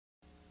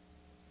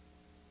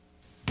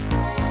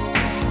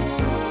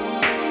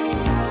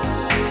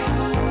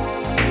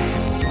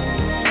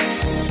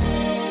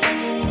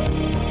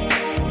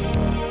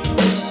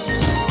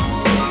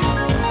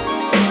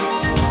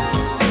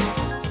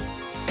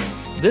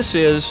This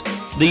is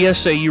the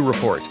SAU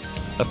Report,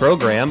 a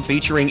program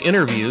featuring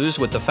interviews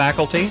with the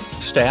faculty,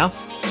 staff,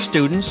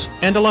 students,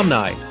 and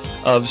alumni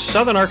of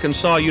Southern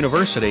Arkansas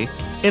University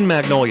in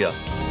Magnolia.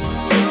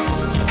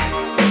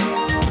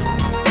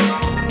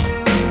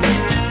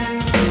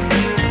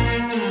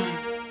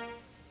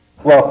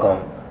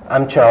 Welcome.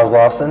 I'm Charles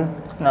Lawson.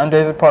 And I'm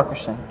David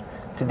Parkerson.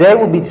 Today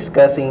we'll be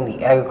discussing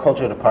the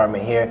Agriculture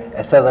Department here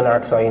at Southern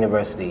Arkansas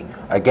University.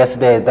 Our guest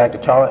today is Dr.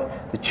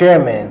 Tollett, the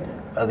chairman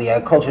of the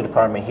Agriculture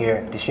Department here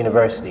at this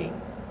university.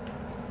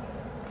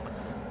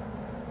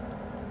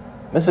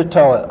 Mr.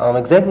 Tollett,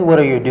 exactly what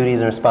are your duties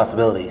and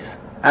responsibilities?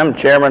 I'm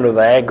chairman of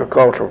the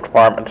Agricultural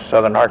Department of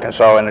Southern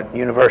Arkansas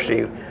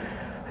University,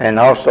 and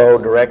also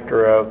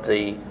director of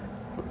the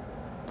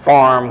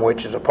farm,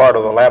 which is a part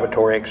of the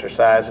laboratory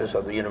exercises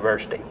of the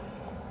university.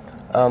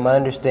 I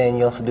understand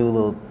you also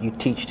do you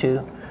teach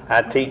too?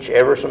 I teach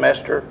every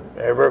semester,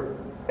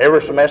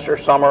 every semester,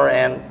 summer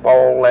and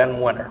fall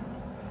and winter.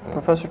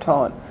 Professor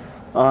Tollett,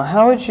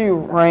 how would you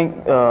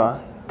rank the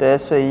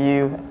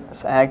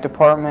SAU's Ag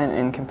Department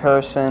in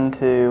comparison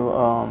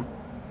to,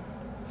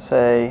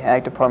 say,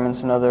 Ag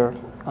Departments on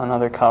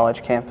other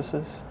college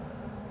campuses?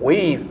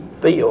 We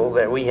feel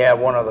that we have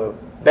one of the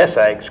best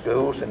ag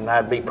schools, and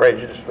I'd be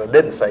prejudiced if I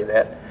didn't say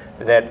that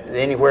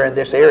anywhere in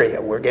this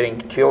area. We're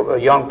getting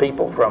young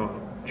people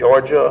from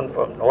Georgia and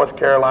from North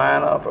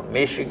Carolina, from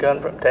Michigan,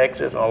 from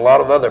Texas, and a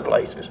lot of other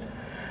places.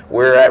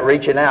 We're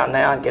reaching out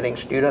now and getting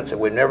students that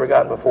we've never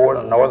gotten before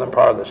in the northern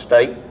part of the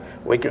state.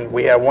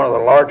 We have one of the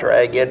larger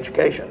ag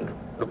education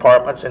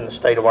departments in the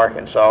state of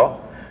Arkansas,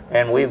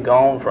 and we've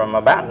gone from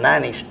about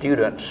 90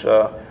 students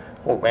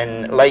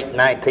in late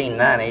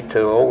 1990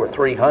 to over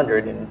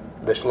 300 in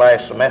this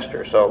last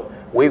semester. So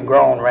we've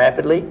grown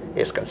rapidly.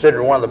 It's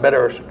considered one of the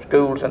better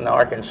schools in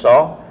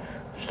Arkansas.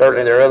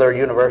 Certainly there are other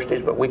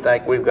universities, but we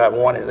think we've got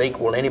one that's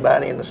equal to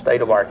anybody in the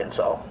state of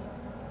Arkansas.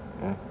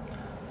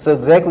 So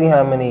exactly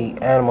how many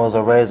animals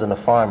are raised on the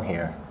farm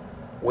here?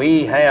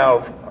 We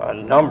have a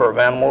number of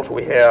animals.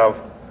 We have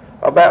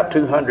about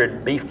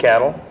 200 beef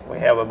cattle. We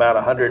have about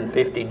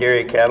 150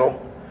 dairy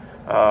cattle.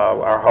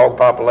 Our hog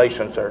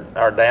populations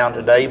are down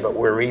today, but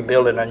we're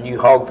rebuilding a new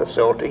hog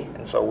facility,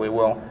 and so we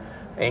will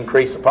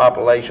increase the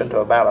population to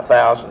about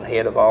 1,000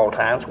 head of all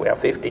times. We have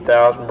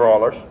 50,000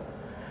 broilers,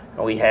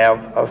 and we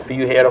have a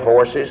few head of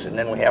horses, and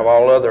then we have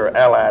all other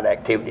allied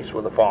activities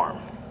with the farm.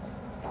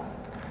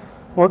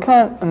 Who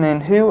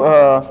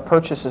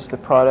purchases the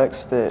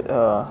products that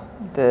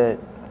the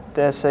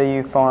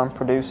SAU farm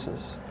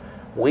produces?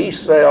 We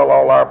sell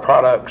all our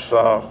products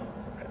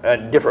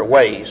in different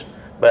ways,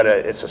 but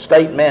it's a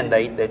state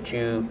mandate that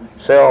you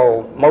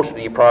sell most of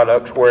your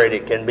products where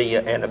it can be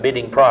in a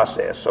bidding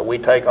process. So we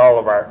take all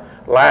of our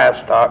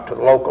livestock to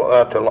the local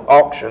to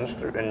auctions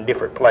in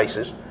different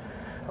places.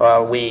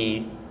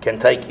 We can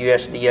take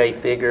USDA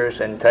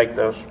figures and take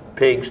those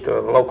pigs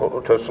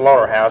to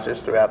slaughterhouses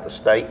throughout the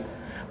state.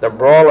 The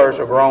broilers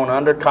are grown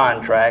under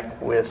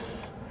contract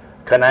with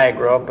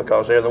Conagra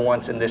because they're the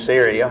ones in this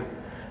area,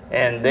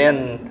 and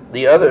then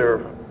the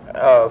other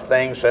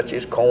things such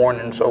as corn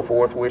and so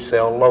forth we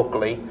sell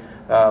locally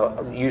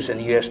using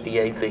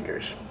USDA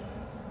figures.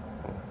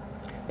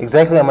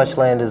 Exactly how much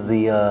land does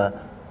the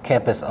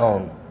campus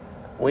own?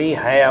 We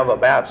have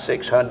about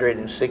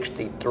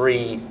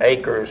 663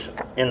 acres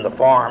in the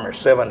farm, or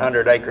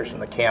 700 acres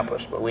in the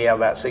campus, but we have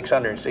about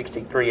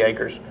 663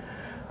 acres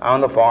on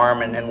the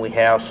farm, and then we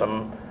have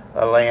some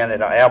land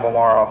that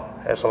Albemarle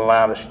has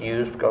allowed us to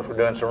use because we're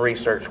doing some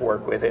research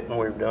work with it,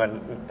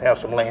 and have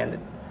some land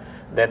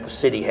that the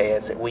city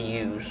has that we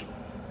use.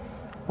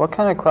 What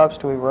kind of crops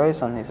do we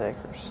raise on these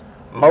acres?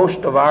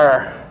 Most of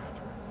our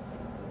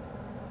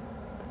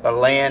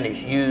land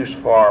is used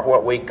for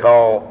what we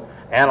call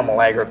animal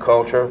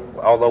agriculture,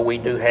 although we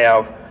do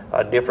have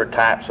different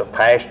types of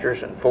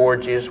pastures and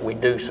forages. We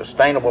do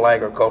sustainable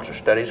agriculture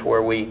studies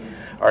where we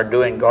are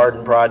doing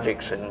garden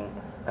projects and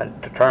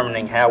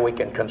determining how we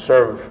can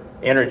conserve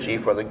energy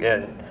for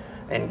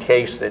in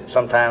case that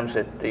sometimes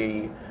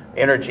the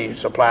energy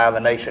supply of the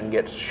nation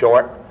gets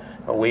short.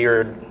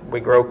 We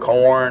grow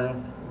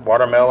corn,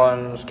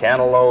 watermelons,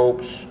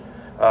 cantaloupes,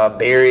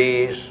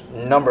 berries,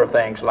 a number of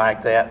things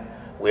like that.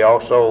 We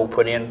also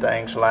put in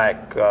things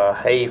like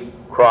hay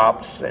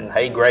crops and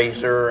hay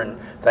grazer and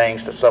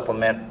things to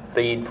supplement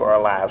feed for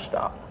our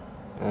livestock.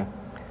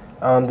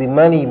 The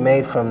money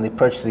made from the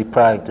purchase of the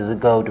product, does it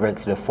go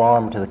directly to the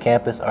farm, to the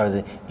campus, or is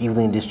it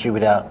evenly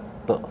distributed out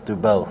through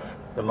both?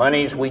 The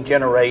monies we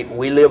generate,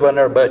 we live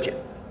under a budget.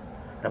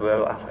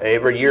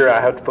 Every year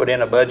I have to put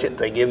in a budget.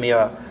 They give me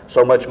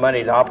so much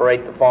money to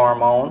operate the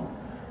farm on,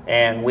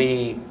 and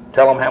we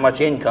tell them how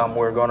much income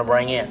we're going to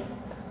bring in.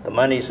 The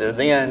monies are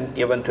then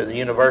given to the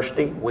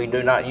university. We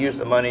do not use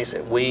the monies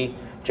that we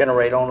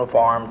generate on the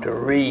farm to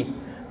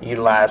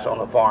reutilize on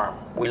the farm.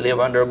 We live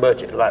under a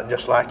budget,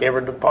 just like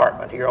every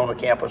department here on the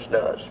campus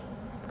does.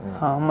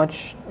 How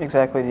much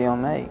exactly do y'all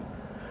make?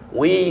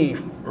 We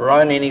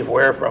run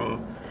anywhere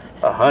from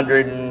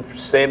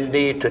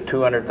 $170,000 to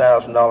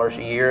 $200,000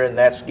 a year, and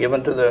that's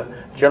given to the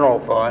general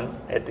fund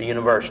at the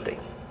university.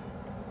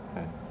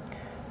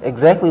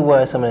 Exactly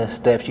what are some of the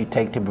steps you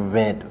take to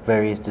prevent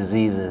various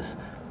diseases?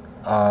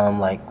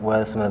 Like what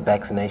are some of the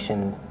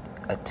vaccination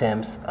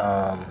attempts?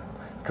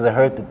 Because I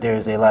heard that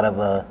there's a lot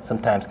of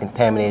sometimes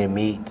contaminated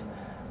meat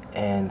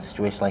and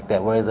situations like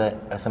that.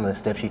 Are some of the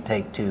steps you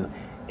take to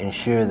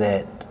ensure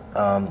that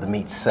the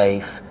meat's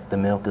safe, the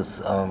milk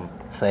is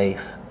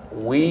safe?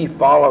 We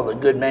follow the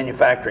good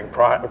manufacturing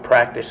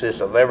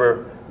practices of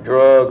every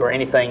drug or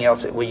anything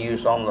else that we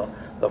use on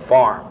the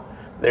farm.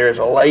 There's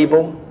a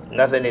label.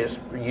 Nothing is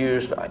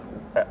used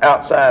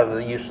outside of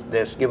the use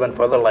that's given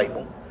for the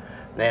label.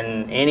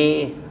 Then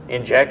any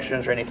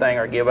injections or anything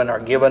are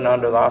given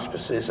under the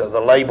auspices of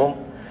the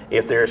label.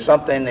 If there's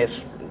something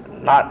that's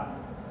not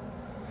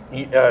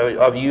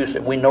of use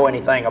that we know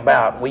anything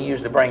about, we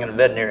usually bring in a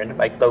veterinarian to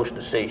make those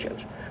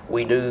decisions.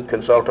 We do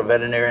consult our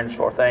veterinarians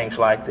for things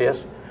like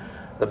this.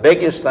 The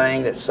biggest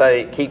thing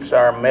that keeps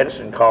our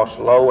medicine costs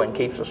low and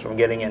keeps us from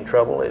getting in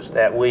trouble is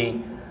that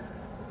we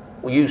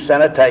use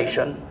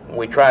sanitation.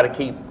 We try to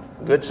keep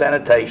good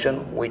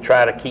sanitation. We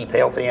try to keep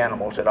healthy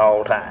animals at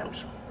all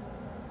times.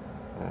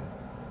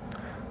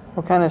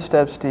 What kind of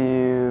steps do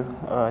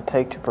you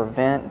take to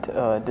prevent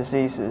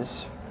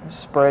diseases from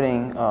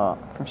spreading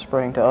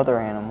to other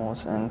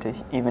animals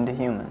and even to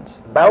humans?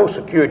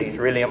 Biosecurity is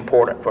really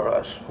important for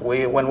us.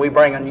 When we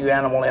bring a new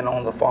animal in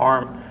on the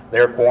farm,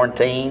 they're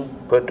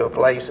quarantined, put to a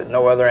place that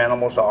no other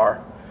animals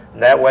are.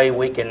 And that way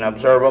we can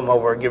observe them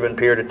over a given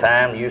period of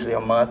time, usually a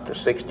month to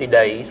 60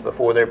 days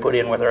before they're put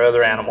in with our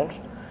other animals.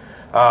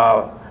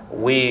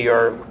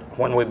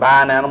 When we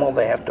buy an animal,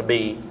 they have to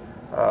be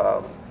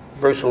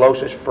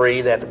brucellosis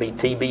free, they have to be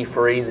TB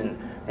free,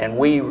 and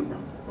we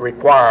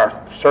require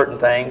certain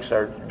things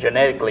are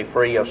genetically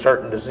free of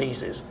certain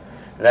diseases.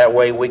 That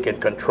way we can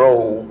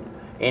control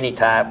any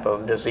type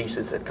of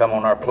diseases that come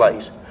on our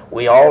place.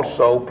 We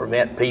also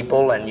prevent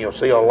people, and you'll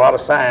see a lot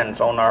of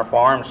signs on our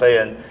farm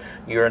saying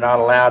you're not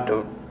allowed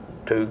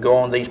to go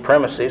on these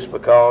premises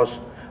because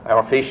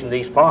or fish in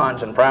these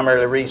ponds, and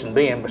primarily the reason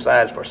being,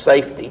 besides for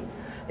safety,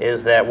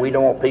 is that we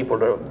don't want people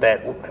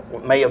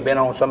that may have been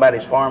on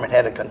somebody's farm and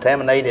had a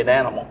contaminated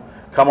animal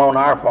come on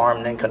our farm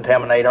and then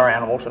contaminate our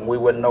animals, and we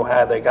wouldn't know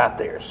how they got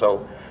there.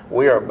 So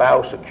we are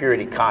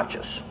biosecurity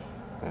conscious.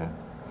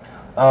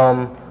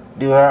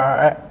 Do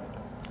our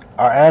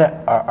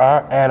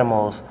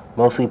animals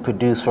mostly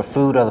produce for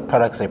food or the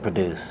products they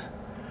produce?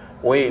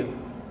 We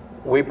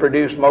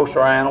produce most of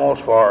our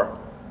animals for,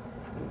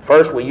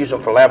 first we use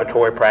them for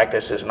laboratory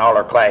practices in all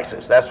our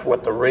classes. That's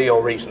what the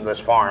real reason this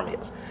farm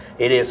is.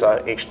 It is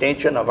an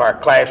extension of our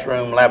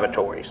classroom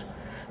laboratories.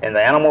 And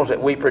the animals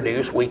that we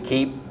produce, we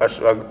keep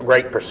a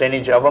great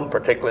percentage of them,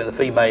 particularly the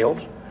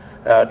females,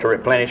 to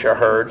replenish our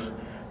herds.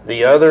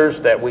 The others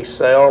that we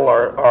sell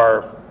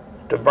are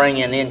to bring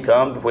in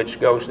income, which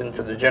goes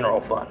into the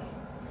general fund.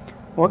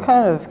 What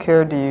kind of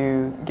care do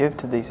you give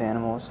to these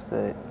animals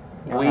that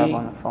you have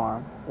on the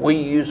farm? We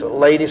use the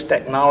latest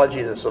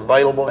technology that's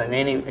available in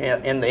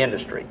the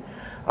industry.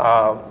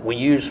 We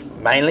use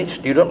mainly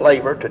student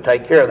labor to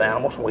take care of the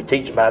animals. We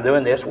teach them, by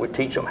doing this, we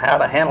teach them how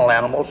to handle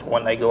animals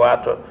when they go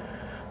out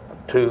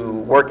to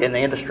work in the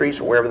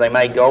industries, wherever they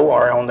may go,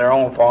 or on their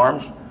own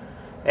farms.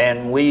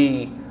 And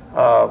we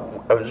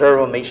observe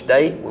them each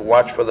day. We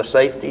watch for the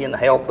safety and the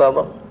health of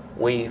them.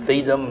 We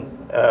feed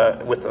them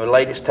with the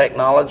latest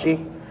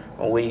technology.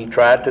 We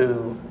try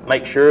to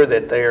make sure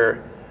that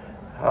they're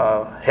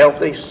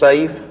healthy,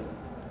 safe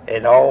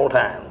at all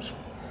times.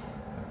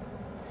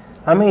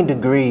 How many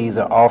degrees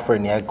are offered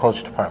in the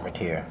agriculture department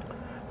here?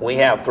 We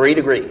have 3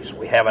 degrees.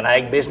 We have an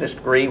ag business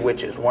degree,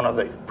 which is one of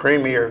the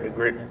premier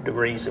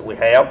degrees that we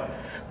have.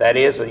 That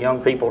is, the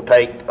young people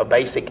take a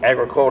basic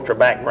agriculture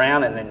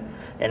background,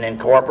 and in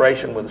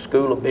cooperation with the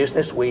School of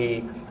Business,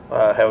 we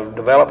have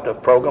developed a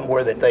program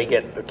where that they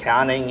get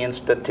accounting and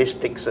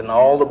statistics and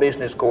all the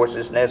business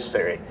courses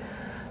necessary.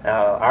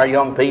 Our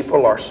young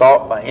people are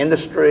sought by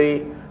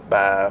industry,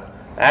 by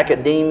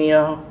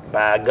academia,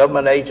 by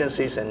government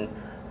agencies, and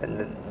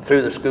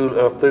through the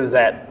school, through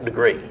that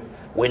degree.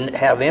 We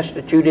have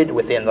instituted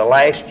within the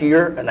last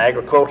year an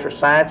agriculture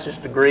sciences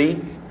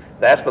degree.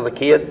 That's for the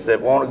kids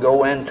that want to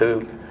go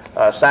into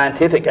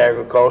scientific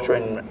agriculture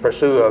and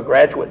pursue a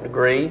graduate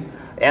degree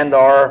and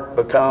or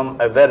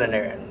become a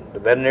veterinarian. The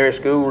veterinary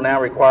school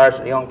now requires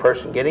a young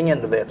person getting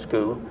into vet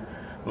school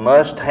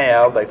must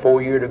have a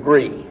 4-year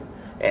degree,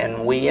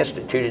 and we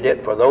instituted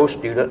it for those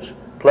students,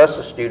 plus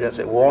the students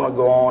that want to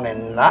go on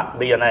and not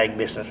be an ag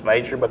business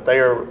major, but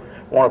they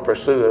want to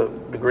pursue a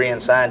degree in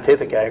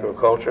scientific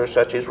agriculture,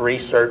 such as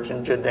research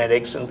in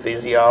genetics and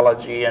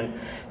physiology and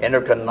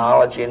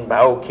endocrinology and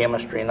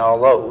biochemistry and all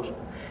those.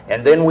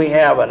 And then we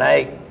have an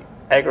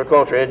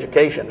agriculture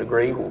education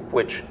degree,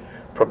 which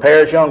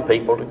prepares young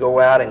people to go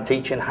out and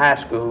teach in high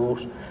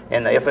schools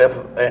in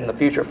the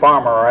Future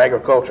Farmer or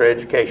agriculture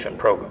education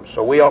program.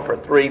 So we offer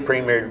 3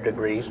 premier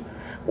degrees.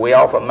 We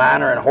offer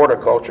minor in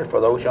horticulture for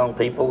those young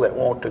people that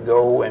want to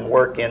go and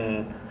work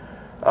in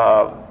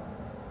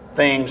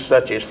things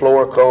such as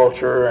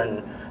floriculture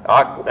and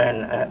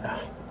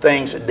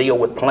things that deal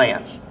with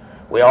plants.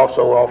 We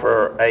also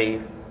offer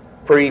a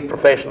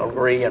pre-professional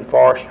degree in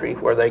forestry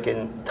where they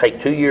can take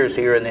 2 years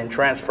here and then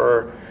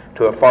transfer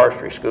to a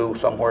forestry school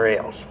somewhere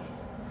else.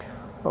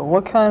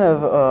 What kind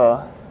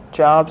of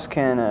jobs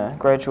can a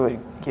graduate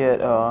get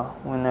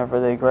whenever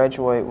they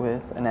graduate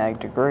with an ag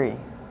degree?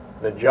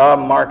 The job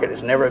market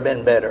has never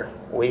been better.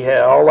 We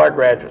had all our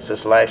graduates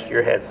this last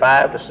year had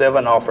 5 to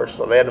 7 offers,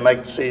 so they had to make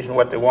a decision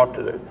what they want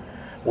to do.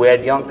 We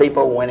had young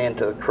people who went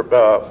into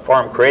the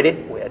farm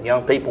credit. We had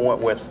young people who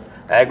went with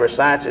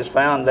Agri-Sciences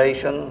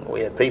Foundation.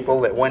 We had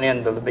people that went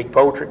into the big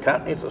poultry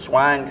companies, the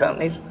swine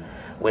companies.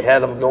 We had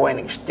them go in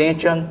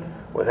extension.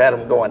 We've had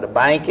them go into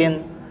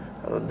banking.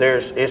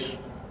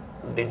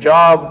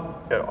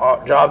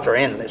 Jobs are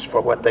endless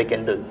for what they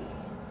can do.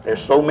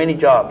 There's so many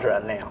jobs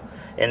right now.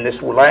 And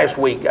this last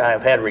week,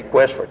 I've had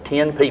requests for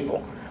 10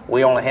 people.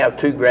 We only have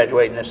 2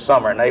 graduating this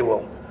summer, and they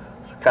will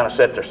kind of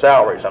set their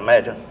salaries, I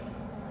imagine.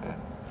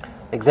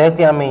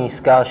 Exactly how many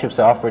scholarships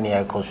are offered in the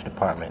agriculture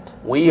department?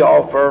 We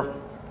offer,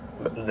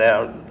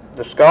 the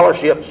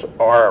scholarships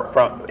are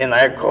in the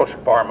agriculture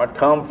department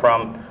come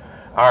from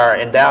our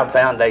endowed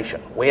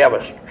foundation. We have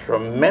a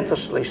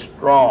tremendously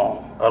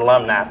strong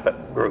alumni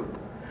group.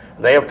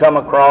 They have come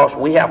across,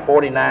 we have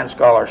 49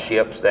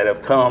 scholarships that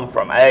have come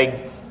from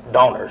ag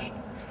donors.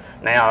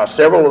 Now,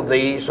 several of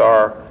these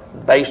are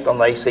based on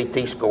the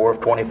ACT score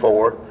of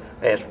 24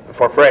 as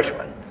for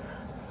freshmen.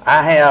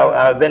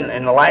 I've been,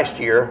 in the last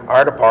year,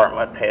 our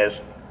department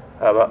has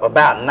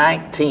about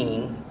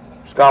 19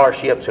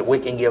 scholarships that we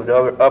can give to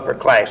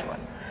upperclassmen.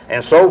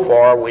 And so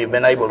far, we've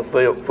been able to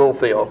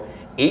fulfill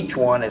each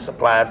one is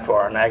applied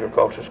for an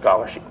agriculture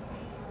scholarship.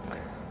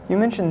 You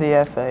mentioned the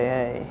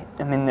FFA.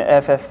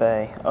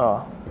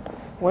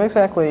 What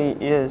exactly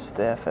is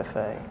the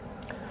FFA?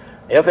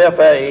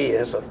 FFA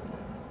is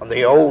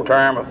the old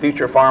term of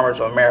Future Farmers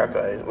of America.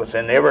 It was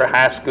in every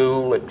high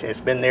school. It's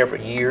been there for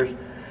years.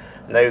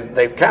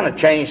 They've kind of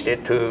changed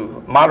it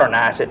to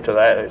modernize it to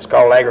that. It's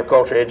called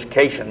agriculture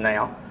education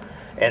now.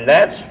 And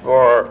that's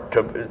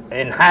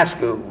in high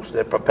schools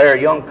that prepare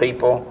young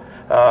people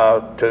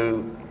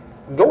to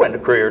go into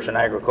careers in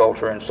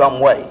agriculture in some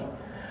way.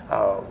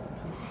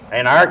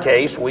 In our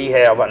case, we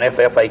have an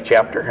FFA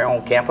chapter here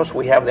on campus.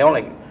 We have the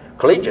only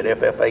collegiate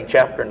FFA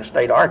chapter in the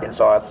state of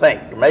Arkansas, I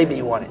think. There may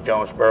be one in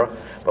Jonesboro,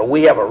 but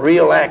we have a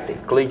real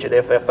active collegiate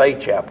FFA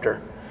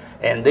chapter.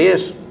 And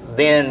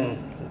then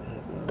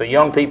the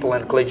young people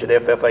in the collegiate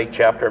FFA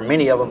chapter,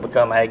 many of them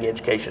become ag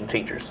education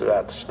teachers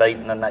throughout the state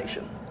and the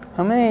nation.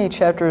 How many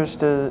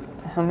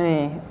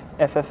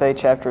FFA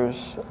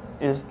chapters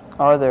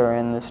are there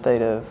in the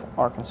state of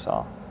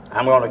Arkansas?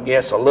 I'm going to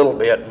guess a little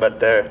bit,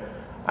 but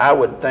I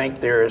would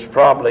think there is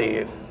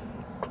probably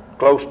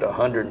close to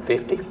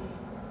 150.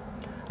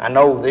 I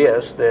know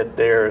this, that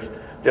there's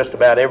just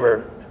about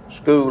every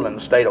school in the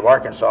state of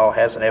Arkansas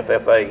has an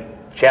FFA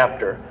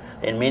chapter,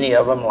 and many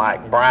of them,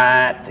 like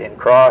Bryant and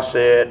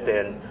Crossett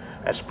and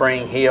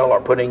Spring Hill,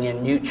 are putting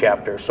in new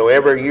chapters. So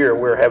every year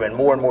we're having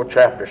more and more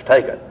chapters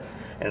taken.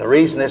 And the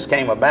reason this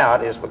came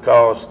about is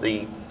because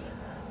the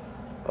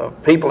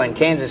people in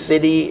Kansas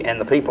City and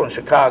the people in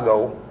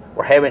Chicago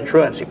were having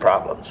truancy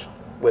problems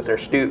with their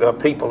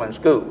people in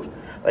schools.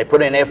 They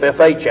put in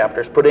FFA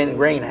chapters, put in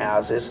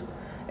greenhouses,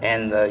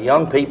 and the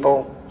young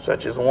people,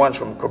 such as the ones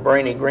from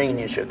Cabrini Green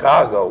in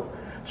Chicago,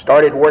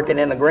 started working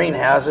in the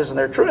greenhouses, and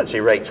their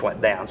truancy rates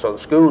went down. So the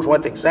schools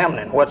went to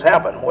examining what's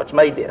happened, what's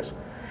made this.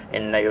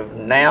 And they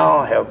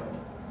now have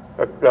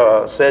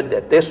said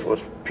that this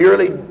was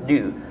purely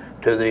due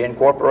to the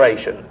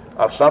incorporation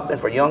of something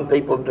for young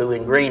people to do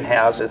in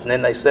greenhouses, and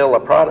then they sell the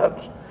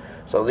products.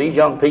 So these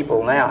young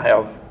people now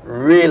have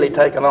really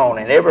taken on,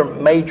 and every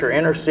major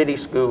inner city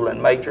school in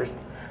major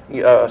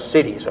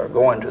cities are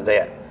going to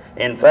that.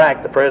 In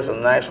fact, the president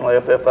of the National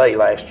FFA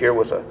last year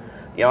was a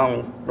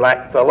young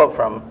black fellow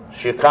from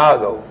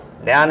Chicago,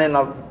 down in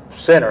the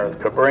center of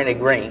Cabrini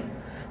Green,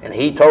 and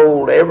he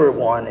told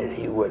everyone that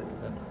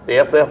the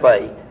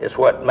FFA is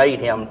what made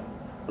him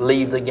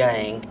leave the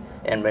gang,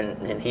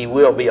 and he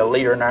will be a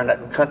leader in our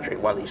country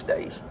one of these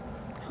days.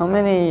 How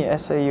many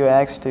SAU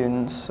Ag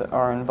students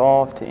are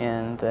involved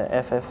in the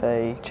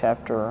FFA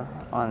chapter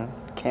on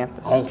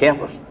campus? On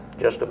campus,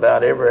 just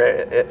about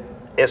every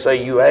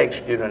SAU Ag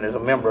student is a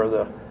member of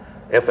the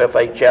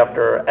FFA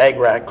chapter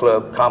Agri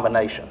Club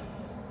combination.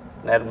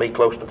 That'll be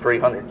close to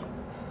 300.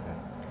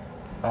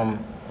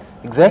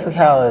 Exactly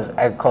how has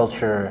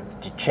agriculture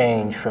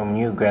changed from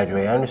you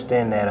graduated? I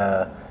understand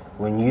that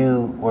when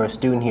you were a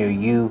student here,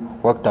 you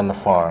worked on the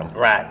farm.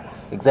 Right.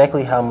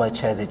 Exactly how much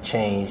has it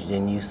changed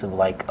in use of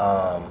like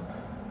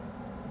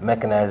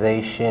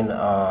mechanization,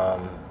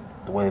 the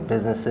way the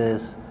business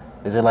is?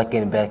 Is there like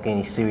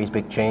any serious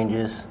big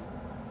changes?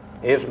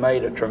 It's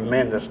made a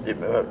tremendous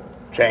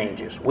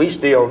changes. We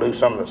still do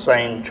some of the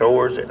same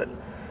chores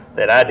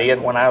that I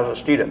did when I was a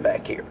student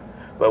back here,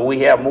 but we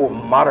have more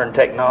modern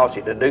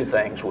technology to do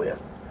things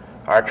with.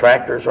 Our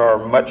tractors are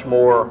much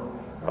more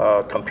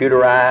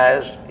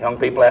computerized. Young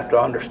people have to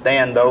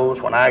understand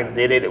those. When I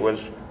did it, it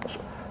was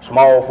a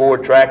small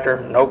Ford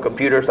tractor, no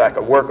computers. I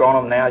could work on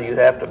them. Now you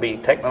have to be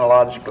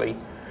technologically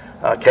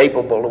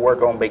capable to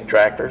work on big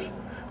tractors.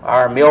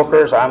 Our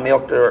milkers, I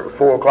milked her at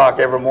 4 o'clock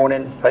every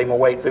morning, paid my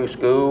way through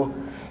school.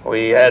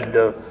 We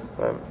had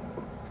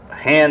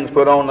hands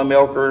put on the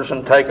milkers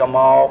and take them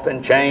off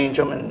and change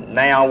them, and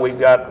now we've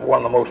got one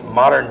of the most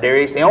modern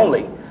dairies, the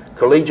only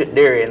collegiate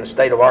dairy in the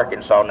state of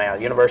Arkansas now.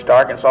 The University of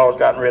Arkansas has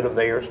gotten rid of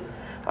theirs.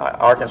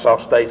 Arkansas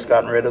State's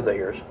gotten rid of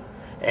theirs.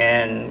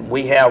 And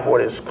we have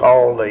what is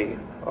called the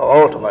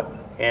ultimate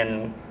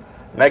in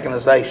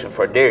mechanization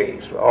for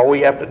dairies. All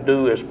we have to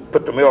do is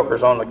put the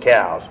milkers on the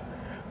cows.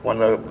 When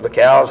the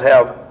cows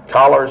have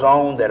collars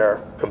on that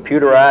are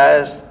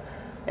computerized,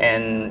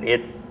 and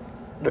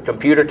the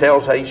computer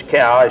tells each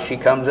cow as she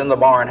comes in the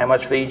barn how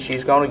much feed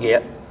she's going to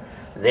get.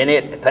 Then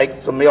it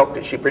takes the milk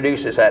that she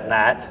produces at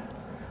night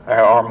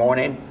or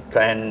morning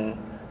and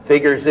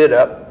figures it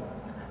up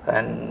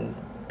and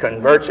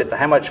converts it to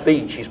how much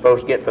feed she's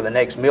supposed to get for the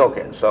next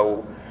milking.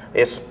 So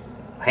it's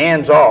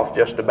hands off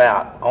just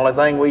about. Only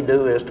thing we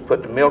do is to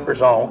put the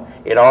milkers on,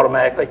 it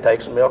automatically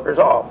takes the milkers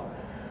off.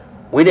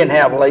 We didn't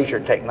have laser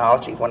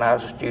technology when I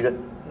was a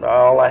student.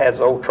 All I had was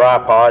an old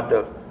tripod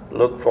to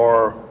look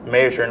for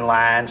measuring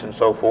lines and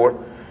so forth.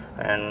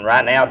 And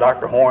right now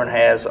Dr. Horn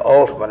has the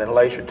ultimate in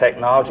laser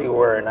technology,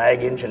 where in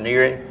ag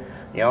engineering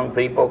young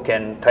people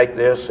can take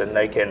this and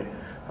they can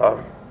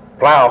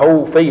plow a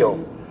whole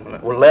field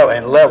and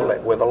level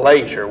it with a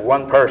laser,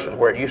 one person,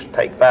 where it used to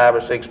take 5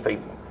 or 6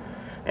 people.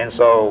 And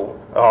so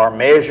our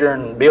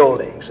measuring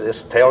buildings,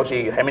 this tells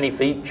you how many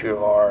feet you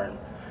are. And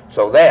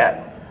so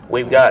that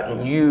we've got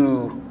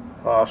new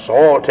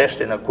soil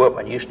testing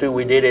equipment. Used to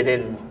we did it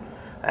in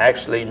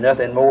actually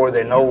nothing more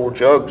than old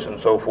jugs and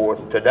so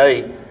forth.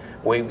 Today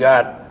we've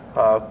got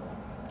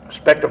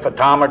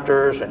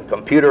spectrophotometers and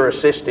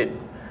computer-assisted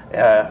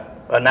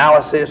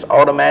analysis,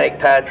 automatic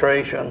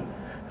titration.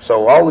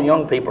 So all the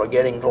young people are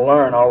getting to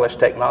learn all this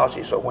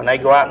technology. So when they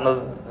go out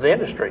into the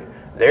industry,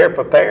 they're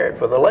prepared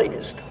for the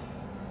latest.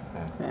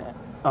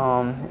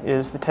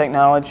 Is the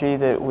technology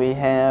that we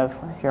have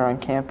here on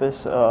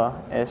campus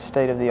as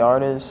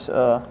state-of-the-art as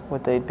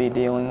what they'd be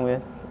dealing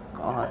with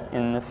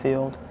in the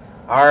field?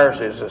 Ours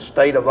is a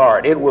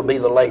state-of-the-art. It will be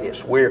the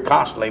latest. We're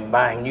constantly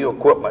buying new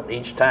equipment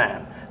each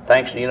time.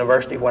 Thanks to the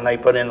university, when they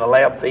put in the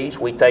lab fees,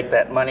 we take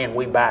that money and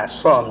we buy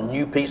some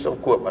new piece of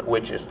equipment,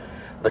 which is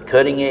the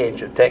cutting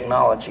edge of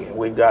technology.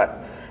 We've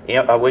got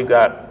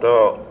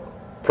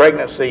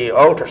pregnancy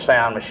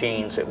ultrasound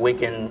machines that we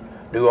can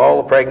do all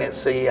the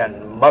pregnancy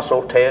and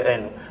muscle test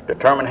and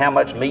determine how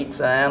much meat's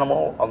the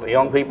animal. The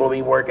young people will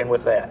be working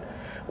with that.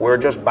 We're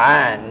just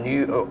buying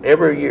new,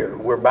 every year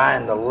we're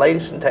buying the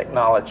latest in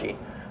technology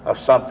of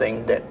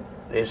something that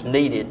is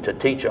needed to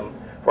teach them.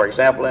 For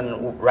example,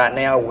 right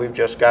now we've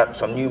just got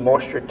some new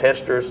moisture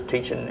testers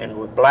teaching, and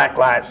with black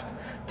lights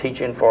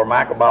teaching for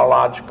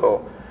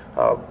microbiological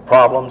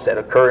problems that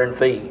occur in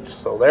feeds.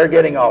 So they're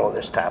getting all of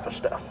this type of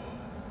stuff.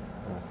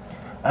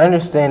 I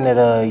understand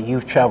that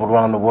you've traveled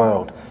around the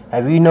world.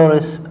 Have you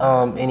noticed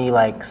any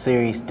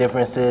serious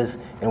differences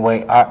in the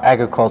way our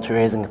agriculture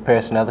is in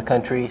comparison to other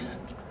countries?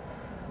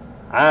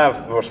 I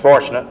was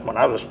fortunate. When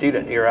I was a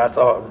student here,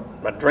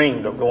 I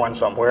dreamed of going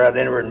somewhere. I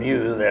never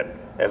knew that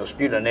as a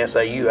student at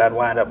SAU, I'd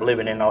wind up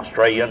living in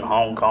Australia and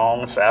Hong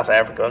Kong, and South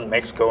Africa and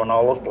Mexico and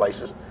all those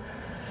places.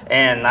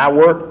 And I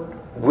worked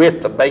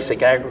with the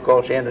basic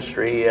agriculture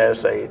industry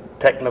as a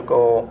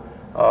technical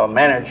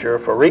manager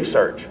for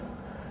research.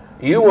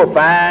 You will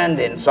find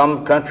in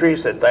some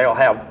countries that they'll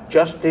have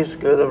just as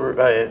good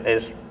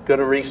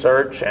a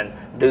research and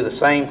do the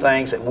same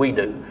things that we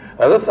do.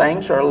 Other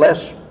things are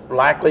less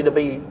likely to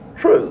be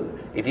true.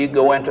 If you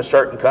go into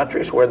certain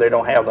countries where they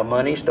don't have the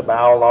monies to buy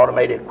all the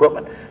automated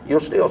equipment,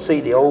 you'll still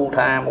see the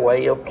old-time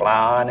way of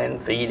plowing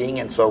and feeding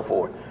and so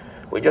forth.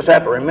 We just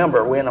have to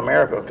remember, we in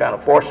America are kind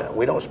of fortunate.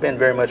 We don't spend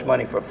very much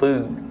money for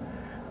food,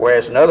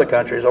 whereas in other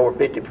countries, over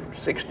 50,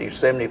 60,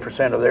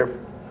 70% of their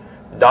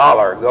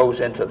dollar goes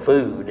into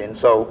food. And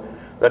so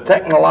the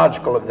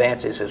technological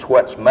advances is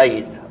what's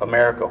made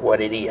America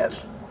what it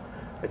is.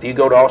 If you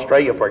go to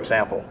Australia, for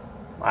example,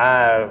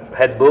 I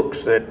had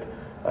books that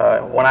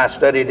when I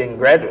studied in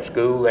graduate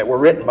school that were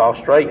written by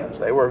Australians.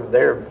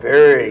 They're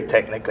very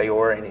technically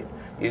oriented.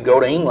 You go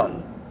to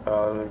England,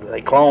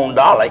 they clone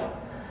Dolly,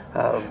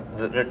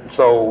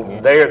 so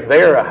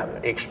they're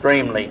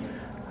extremely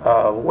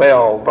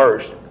well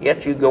versed.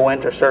 Yet you go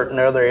into certain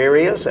other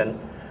areas and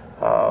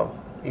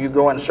you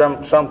go in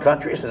some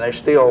countries and they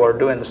still are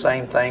doing the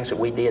same things that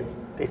we did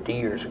 50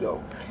 years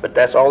ago. But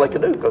that's all they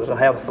could do because they don't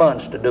have the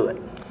funds to do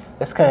it.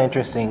 That's kind of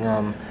interesting.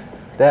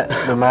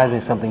 That reminds me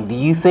of something. Do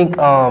you think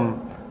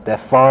that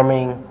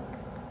farming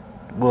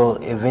will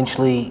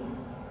eventually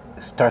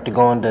start to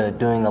go into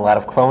doing a lot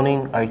of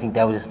cloning, or do you think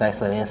that was just a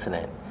nice little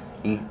incident?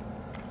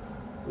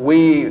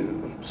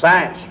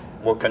 Science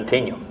will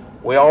continue.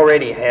 We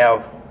already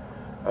have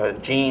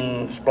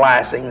gene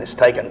splicing that's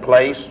taken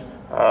place.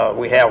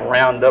 We have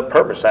Roundup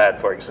herbicide,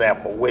 for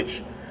example,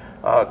 which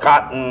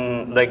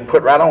cotton, they can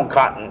put right on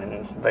cotton,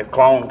 and they've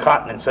cloned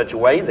cotton in such a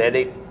way that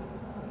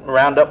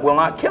Roundup will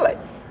not kill it,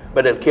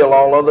 but it'll kill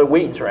all other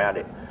weeds around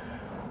it.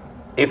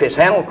 If it's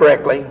handled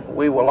correctly,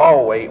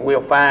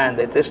 we'll find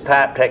that this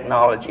type of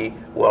technology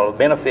will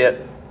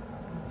benefit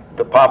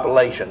the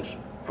populations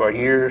for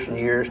years and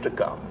years to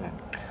come.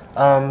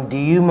 Do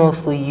you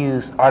mostly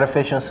use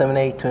artificial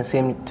inseminate to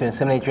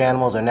inseminate your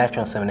animals, or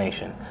natural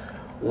insemination?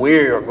 We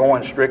are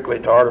going strictly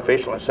to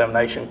artificial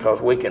insemination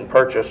because we can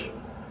purchase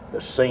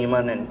the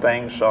semen and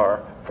things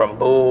from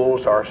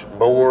bulls or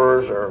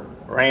boars or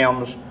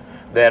rams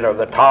that are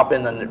the top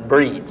in the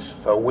breeds.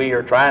 So we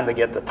are trying to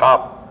get the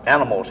top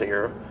animals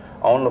here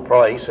on the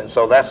place, and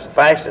so that's the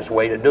fastest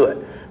way to do it.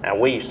 Now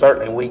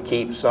we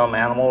keep some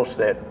animals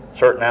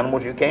certain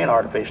animals you can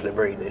artificially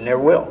breed, they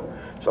never will.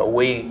 So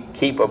we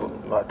keep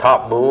a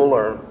top bull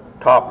or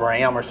top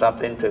ram or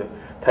something to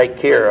take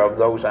care of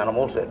those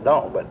animals that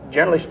don't. But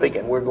generally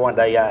speaking, we're going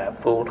to AI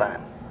full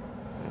time.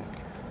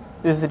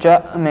 Is the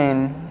job, I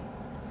mean,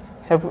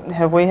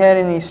 have we had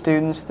any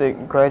students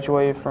that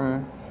graduated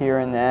from here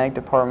in the ag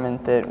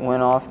department that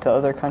went off to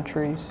other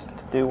countries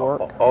to do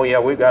work? Oh yeah,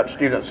 we've got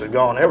students that have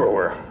gone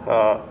everywhere,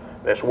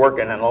 that's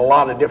working in a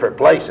lot of different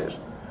places.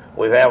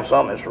 We have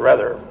some that's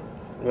rather,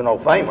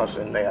 famous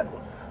in that.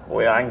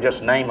 I can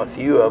just name a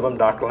few of them.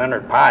 Dr.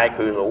 Leonard Pike,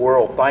 who's a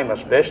world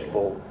famous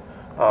vegetable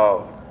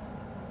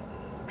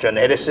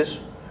geneticist.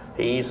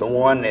 He's the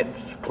one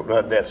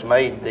that's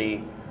made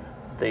the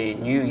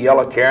new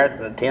yellow carrot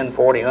and the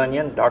 1040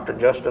 onion. Dr.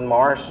 Justin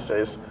Morris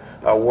is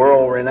a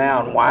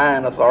world-renowned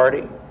wine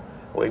authority.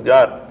 We've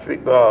got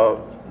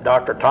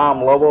Dr.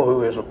 Tom Lovell,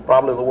 who is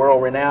probably the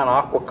world-renowned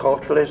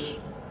aquaculturist.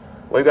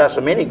 We've got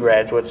so many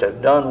graduates that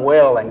have done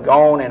well and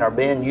gone and are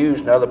being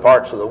used in other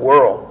parts of the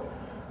world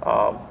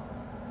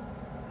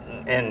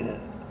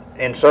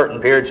in certain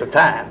periods of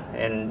time.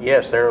 And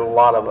yes, there are a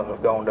lot of them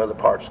have gone to other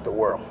parts of the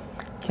world.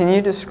 Can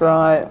you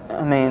describe,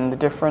 the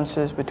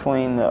differences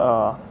between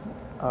the,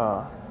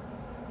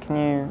 can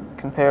you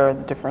compare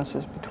the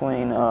differences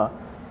between the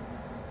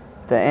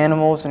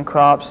animals and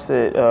crops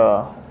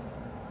that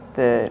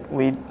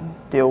we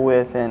deal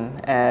with in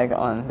ag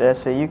on the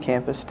SAU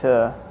campus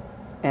to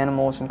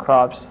animals and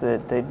crops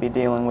that they'd be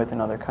dealing with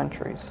in other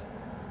countries?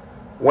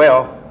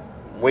 Well,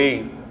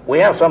 we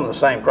have some of the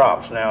same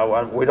crops.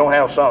 Now, we don't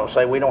have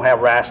we don't have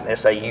rice in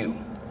SAU,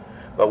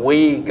 but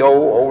we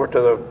go over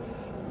to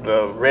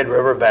the Red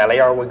River Valley,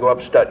 or we go up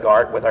to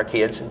Stuttgart with our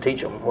kids and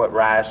teach them what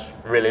rice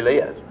really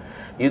is.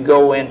 You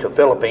go into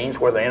Philippines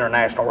where the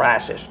International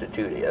Rice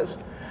Institute is,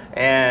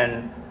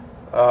 and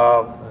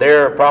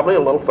they're probably a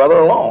little further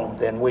along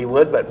than we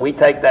would, but we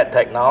take that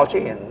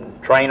technology and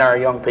train our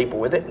young people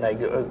with it,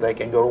 and they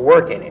can go to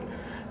work in it.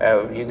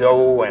 You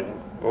go,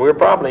 and we're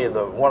probably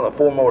one of the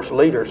foremost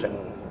leaders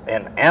in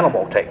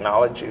animal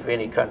technology of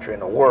any country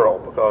in the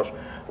world, because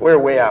we're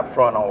way out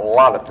front on a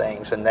lot of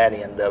things in that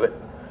end of it.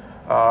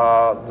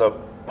 The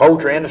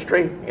poultry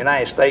industry,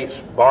 United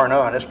States, bar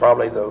none, is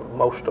probably the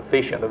most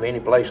efficient of any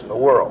place in the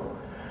world.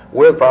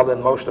 We're probably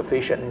the most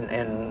efficient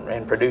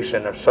in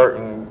producing of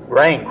certain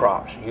grain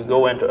crops. You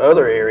go into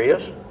other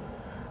areas,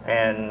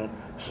 and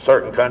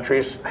certain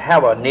countries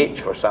have a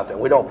niche for something.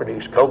 We don't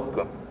produce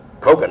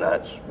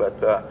coconuts,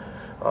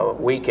 but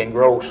we can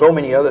grow so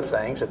many other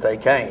things that they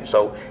can't.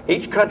 So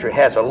each country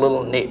has a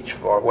little niche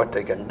for what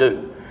they can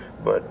do.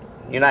 But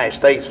the United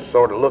States is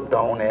sort of looked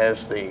on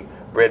as the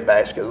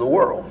breadbasket of the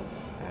world.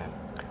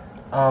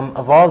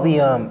 Of all the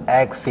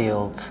ag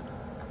fields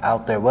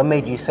out there, what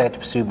made you decide to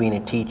pursue being a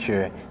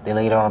teacher, then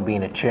later on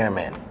being a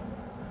chairman?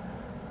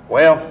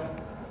 Well,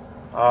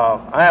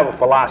 I have a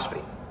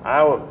philosophy.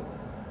 I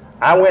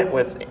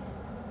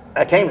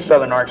came to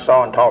Southern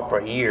Arkansas and taught for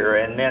a year,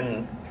 and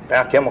then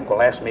Dow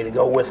Chemical asked me to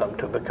go with them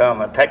to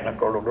become a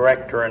technical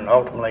director and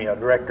ultimately a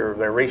director of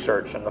their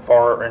research in the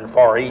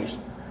Far East.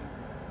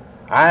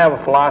 I have a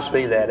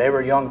philosophy that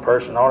every young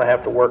person ought to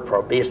have to work for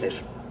a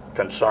business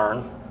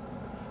concern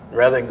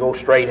rather than go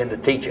straight into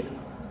teaching.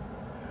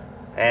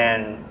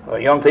 And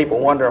young people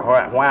wonder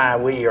why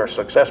we are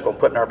successful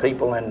putting our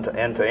people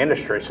into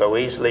industry so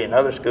easily, and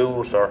other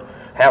schools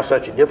have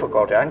such a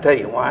difficulty. I can tell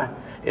you why.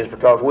 It's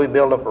because we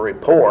build up a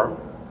rapport,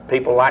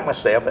 people like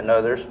myself and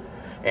others,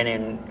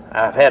 and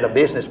I've had a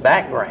business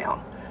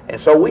background. And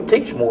so we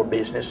teach more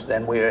business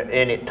than we're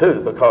in it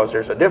too, because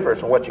there's a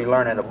difference in what you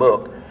learn in a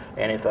book.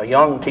 And if a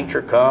young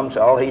teacher comes,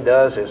 all he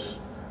does is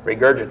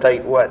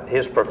regurgitate what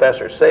his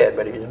professor said.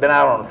 But if he's been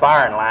out on the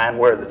firing line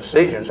where the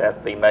decisions have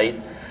to be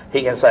made,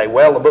 he can say,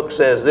 well, the book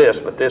says this,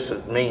 but this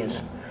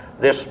means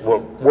this will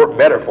work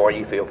better for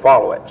you if you'll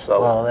follow it.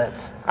 So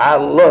I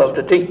love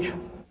to teach.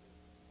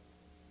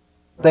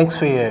 Thanks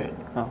for your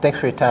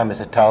time,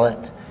 Mr.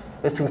 Tollett.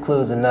 This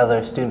concludes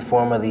another student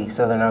forum of the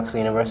Southern Arkansas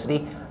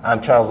University.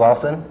 I'm Charles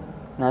Lawson.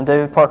 And I'm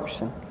David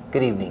Parkerson.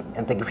 Good evening,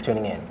 and thank you for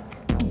tuning in.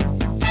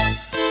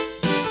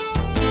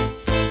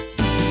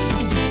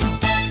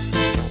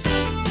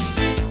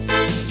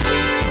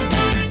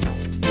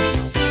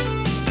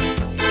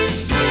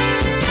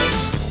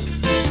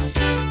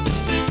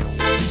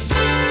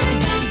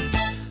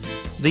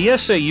 The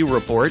SAU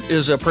Report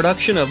is a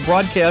production of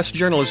broadcast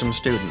journalism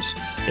students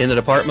in the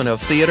Department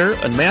of Theater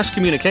and Mass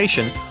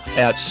Communication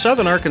at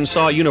Southern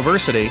Arkansas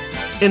University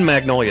in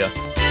Magnolia.